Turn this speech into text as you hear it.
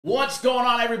What's going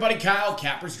on, everybody? Kyle,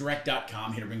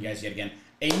 CappersDirect.com, here to bring you guys yet again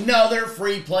another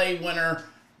free play winner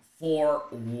for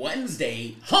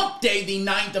Wednesday, Hump Day, the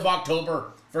 9th of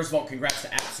October. First of all, congrats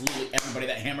to absolutely everybody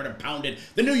that hammered and pounded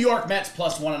the New York Mets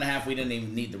plus 1.5. We didn't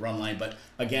even need the run line, but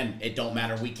again, it don't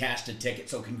matter. We cashed a ticket,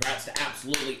 so congrats to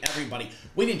absolutely everybody.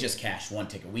 We didn't just cash one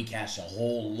ticket. We cashed a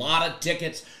whole lot of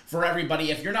tickets for everybody.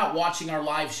 If you're not watching our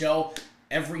live show,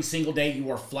 every single day you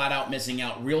are flat out missing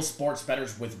out. Real sports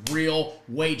bettors with real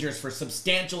wagers for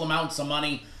substantial amounts of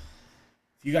money.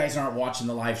 If you guys aren't watching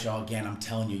the live show, again, I'm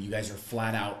telling you, you guys are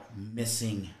flat out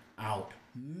missing out.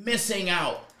 Missing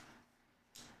out.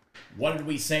 What did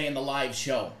we say in the live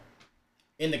show?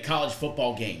 In the college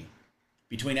football game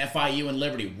between FIU and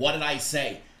Liberty, what did I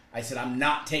say? I said, I'm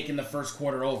not taking the first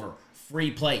quarter over.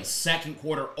 Free play. Second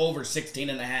quarter over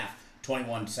 16.5.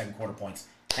 21 second quarter points.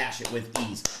 Cash it with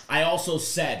ease. I also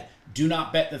said, do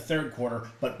not bet the third quarter,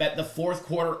 but bet the fourth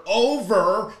quarter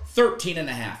over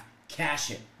 13.5.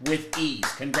 Cash it with ease.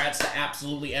 Congrats to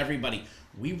absolutely everybody.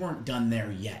 We weren't done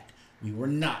there yet. We were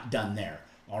not done there.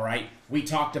 All right. We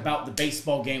talked about the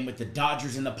baseball game with the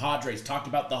Dodgers and the Padres. Talked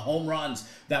about the home runs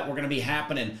that were going to be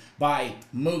happening by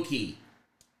Mookie,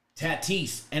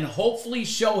 Tatis, and hopefully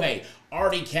Shohei.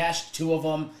 Already cashed 2 of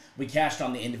them. We cashed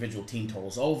on the individual team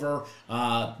totals over,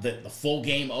 the full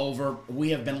game over. We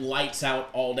have been lights out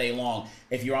all day long.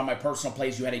 If you're on my personal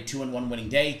plays, you had a 2-1 winning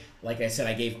day. Like I said,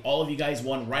 I gave all of you guys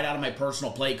one right out of my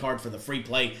personal play card for the free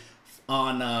play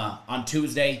on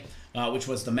Tuesday, which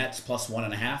was the Mets plus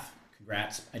 1.5.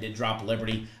 Congrats. I did drop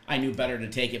Liberty. I knew better to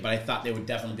take it, but I thought they would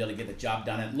definitely be able to get the job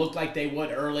done. It looked like they would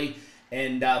early,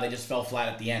 and they just fell flat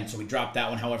at the end. So we dropped that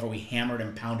one. However, we hammered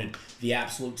and pounded the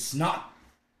absolute snot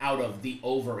out of the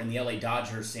over in the LA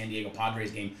Dodgers San Diego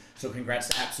Padres game. So congrats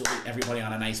to absolutely everybody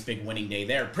on a nice big winning day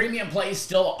there. Premium plays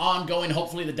still ongoing.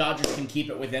 Hopefully the Dodgers can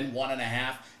keep it within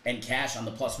 1.5 and cash on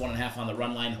the plus 1.5 on the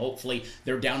run line. Hopefully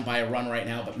they're down by a run right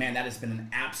now, but man, that has been an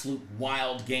absolute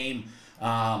wild game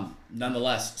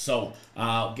nonetheless. So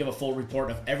I'll give a full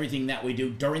report of everything that we do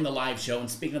during the live show. And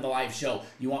speaking of the live show,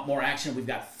 you want more action? We've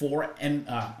got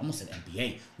almost said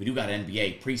NBA. We do got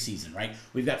NBA preseason, right?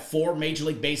 We've got 4 Major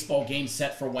League Baseball games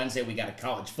set for Wednesday. We got a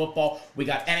college football. We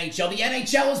got NHL. The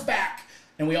NHL is back.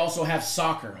 And we also have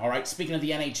soccer, all right? Speaking of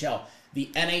the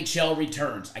NHL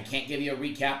returns. I can't give you a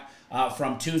recap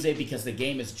from Tuesday because the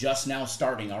game is just now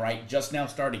starting, all right? Just now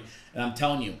starting. And I'm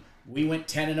telling you, we went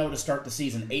 10-0 to start the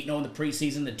season, 8-0 in the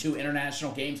preseason, the 2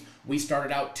 international games. We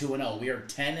started out 2-0. We are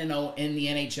 10-0 in the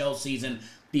NHL season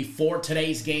before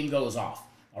today's game goes off.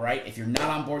 All right? If you're not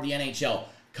on board the NHL,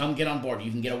 come get on board. You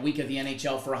can get a week of the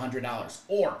NHL for $100.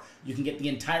 Or you can get the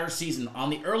entire season on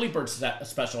the early bird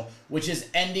special, which is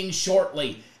ending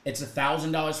shortly. It's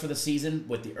 $1,000 for the season.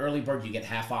 With the early bird, you get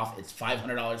half off. It's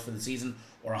 $500 for the season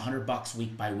or $100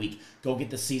 week by week. Go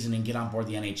get the season and get on board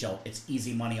the NHL. It's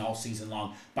easy money all season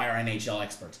long by our NHL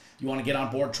experts. You want to get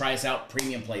on board, try us out.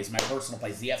 Premium plays, my personal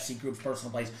plays, the FC Group's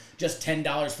personal plays, just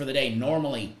 $10 for the day.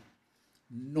 Normally,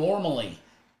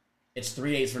 it's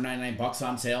 3 days for $99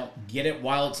 on sale. Get it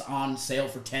while it's on sale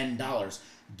for $10.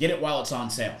 Get it while it's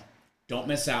on sale. Don't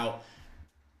miss out.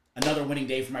 Another winning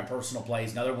day for my personal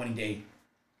plays. Another winning day.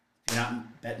 If you're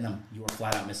not betting them, you are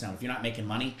flat out missing out. If you're not making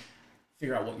money,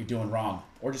 figure out what you're doing wrong.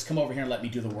 Or just come over here and let me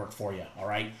do the work for you, all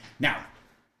right? Now,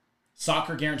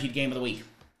 soccer guaranteed game of the week.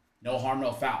 No harm,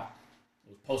 no foul. It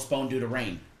was postponed due to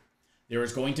rain. There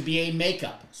is going to be a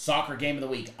makeup soccer game of the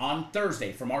week on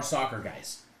Thursday from our soccer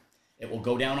guys. It will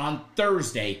go down on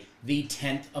Thursday, the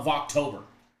 10th of October.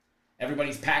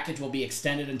 Everybody's package will be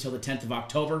extended until the 10th of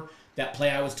October. That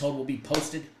play, I was told, will be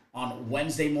posted on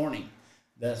Wednesday morning.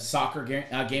 The soccer game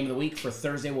of the week for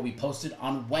Thursday will be posted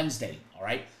on Wednesday, all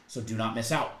right? So do not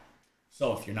miss out.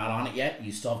 So if you're not on it yet,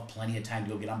 you still have plenty of time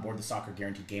to go get on board the soccer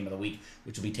guaranteed game of the week,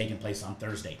 which will be taking place on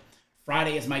Thursday.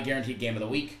 Friday is my guaranteed game of the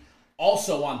week.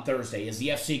 Also on Thursday is the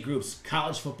FC Group's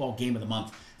college football game of the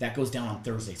month. That goes down on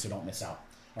Thursday, so don't miss out.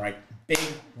 All right, big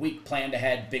week planned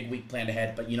ahead,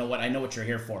 but you know what? I know what you're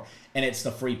here for, and it's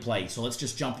the free play. So let's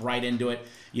just jump right into it.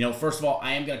 You know, first of all,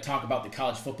 I am going to talk about the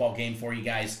college football game for you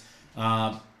guys.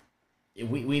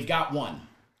 We've got one.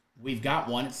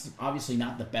 It's obviously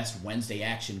not the best Wednesday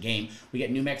action game. We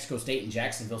get New Mexico State and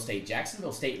Jacksonville State.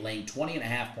 Jacksonville State laying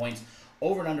 20.5 points,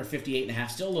 over and under 58.5.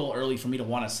 Still a little early for me to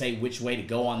want to say which way to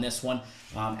go on this one,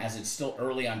 as it's still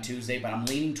early on Tuesday, but I'm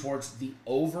leaning towards the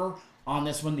over on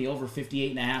this one, the over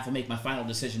 58.5. I'll make my final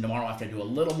decision tomorrow after I do a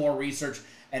little more research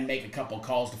and make a couple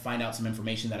calls to find out some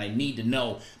information that I need to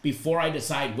know before I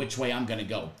decide which way I'm going to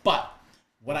go. But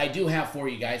what I do have for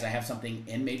you guys, I have something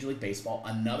in Major League Baseball,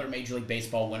 another Major League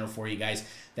Baseball winner for you guys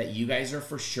that you guys are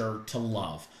for sure to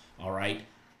love, all right?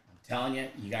 I'm telling you,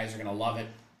 you guys are going to love it.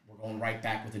 We're going right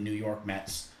back with the New York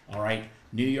Mets. All right,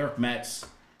 New York Mets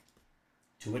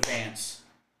to advance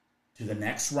to the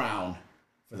next round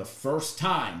for the first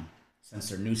time since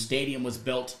their new stadium was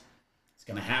built. It's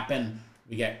going to happen.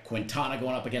 We got Quintana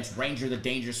going up against Ranger the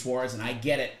Danger Suarez, and I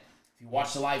get it. If you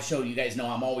watch the live show, you guys know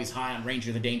I'm always high on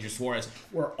Ranger the Danger Suarez.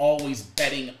 We're always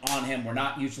betting on him. We're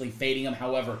not usually fading him.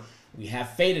 However, we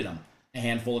have faded him a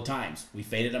handful of times. We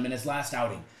faded him in his last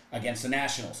outing against the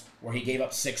Nationals, where he gave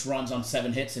up 6 runs on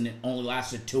 7 hits, and it only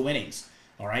lasted 2 innings.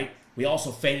 All right? We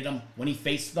also faded him when he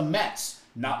faced the Mets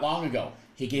not long ago.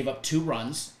 He gave up 2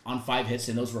 runs on 5 hits,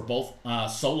 and those were both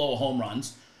solo home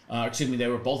runs. They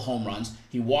were both home runs.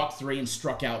 He walked 3 and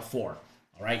struck out 4.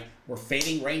 All right? We're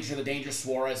fading Ranger the Danger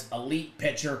Suarez, elite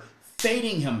pitcher,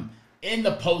 fading him in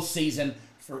the postseason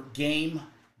for game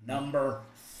number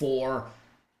 4.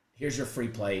 Here's your free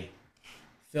play.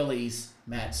 Phillies,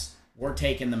 Mets. We're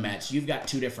taking the Mets. You've got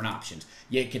 2 different options.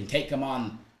 You can take them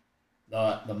on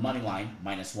the money line,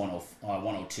 minus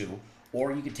 102,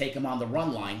 or you can take them on the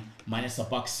run line, minus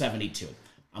 $1.72.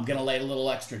 I'm going to lay a little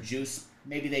extra juice.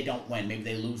 Maybe they don't win. Maybe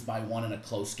they lose by 1 in a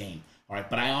close game. All right,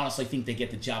 but I honestly think they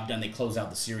get the job done. They close out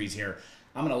the series here.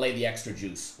 I'm going to lay the extra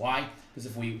juice. Why? Because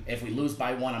if we lose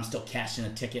by 1, I'm still cashing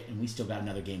a ticket, and we still got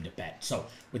another game to bet. So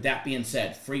with that being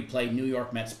said, free play New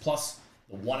York Mets plus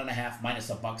the 1.5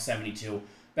 minus $1.72.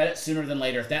 Bet it sooner than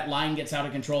later. If that line gets out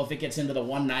of control, if it gets into the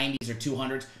 190s or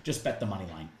 200s, just bet the money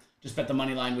line. Just bet the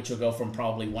money line, which will go from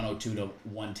probably 102 to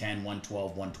 110,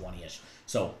 112, 120-ish.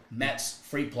 So Mets,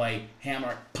 free play,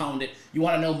 hammer it, pound it. You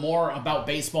want to know more about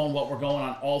baseball and what we're going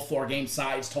on, all 4 game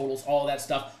sides, totals, all of that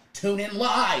stuff, tune in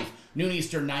live, noon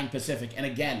Eastern, 9 Pacific. And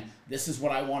again, this is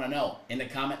what I want to know in the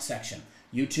comment section,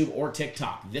 YouTube or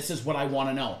TikTok. This is what I want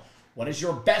to know. What is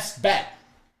your best bet?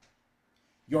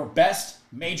 Your best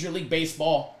Major League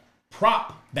Baseball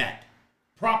prop bet,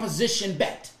 proposition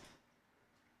bet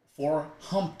for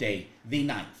Hump Day the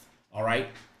 9th, all right?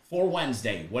 For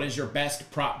Wednesday, what is your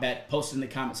best prop bet? Post it in the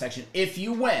comment section. If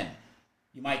you win,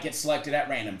 you might get selected at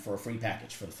random for a free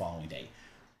package for the following day.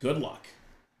 Good luck.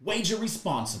 Wager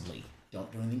responsibly.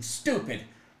 Don't do anything stupid.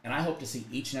 And I hope to see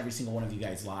each and every single one of you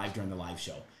guys live during the live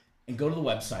show. And go to the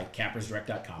website,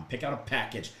 cappersdirect.com. Pick out a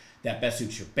package that best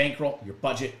suits your bankroll, your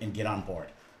budget, and get on board.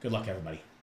 Good luck, everybody.